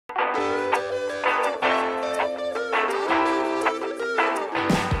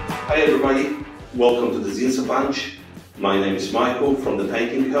Hi everybody, welcome to the Zinsser Bunch. My name is Michael from the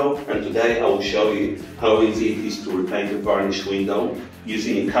Painting Co, and today I will show you how easy it is to repaint a varnished window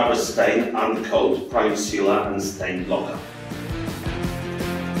using a cover stain, undercoat, prime sealer and stain blocker.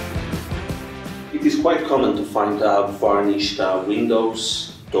 It is quite common to find varnished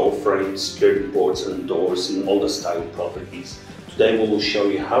windows, door frames, skirting boards and doors in all the style properties. Today we will show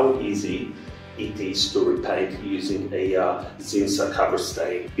you how easy it is to repaint using a Zinsser Cover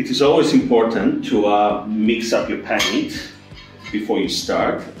Stain. It is always important to mix up your paint before you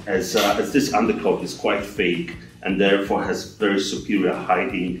start, as this undercoat is quite thick and therefore has very superior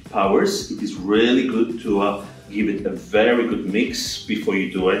hiding powers. It is really good to give it a very good mix before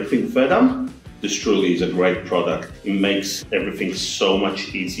you do anything further. This truly is a great product. It makes everything so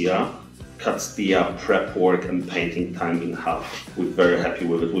much easier, cuts the prep work and painting time in half. We're very happy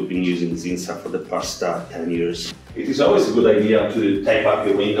with it. We've been using Zinsser for the past 10 years. It is always a good idea to tape up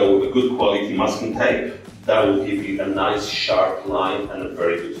your window with a good quality masking tape. That will give you a nice sharp line and a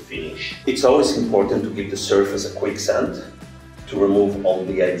very good finish. It's always important to give the surface a quick sand to remove all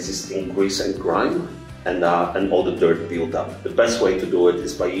the existing grease and grime and all the dirt buildup. The best way to do it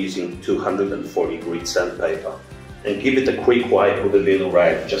is by using 240 grit sandpaper. And give it a quick wipe with a little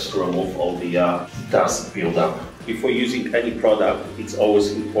rag just to remove all the dust buildup. Before using any product, it's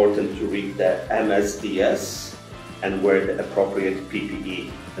always important to read the MSDS and wear the appropriate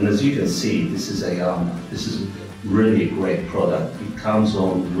PPE. And as you can see, this is really a great product. It comes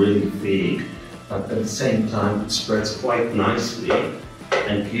on really thick, but at the same time it spreads quite nicely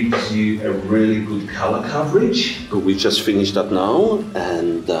and gives you a really good color coverage. We just finished that now,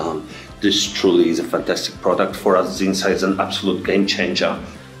 and this truly is a fantastic product for us. Zinsser is an absolute game changer.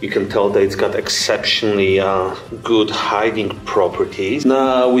 You can tell that it's got exceptionally good hiding properties.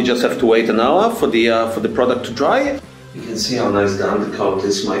 Now we just have to wait an hour for the product to dry. You can see how nice the undercoat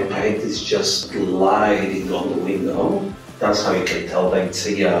is. My paint is just gliding on the window. That's how you can tell that it's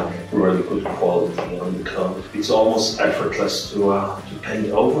a really good quality undercoat. It's almost effortless to paint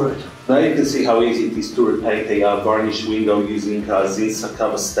over it. Now you can see how easy it is to repaint a varnished window using Zinsser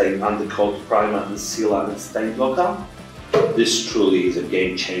Cover Stain Undercoat Primer and Sealer and Stain Blocker. This truly is a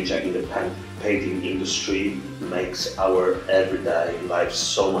game changer in the painting industry. It makes our everyday life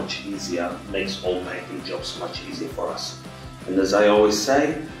so much easier, makes all painting jobs much easier for us. And as I always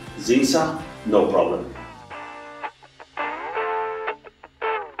say, Zinsser, no problem.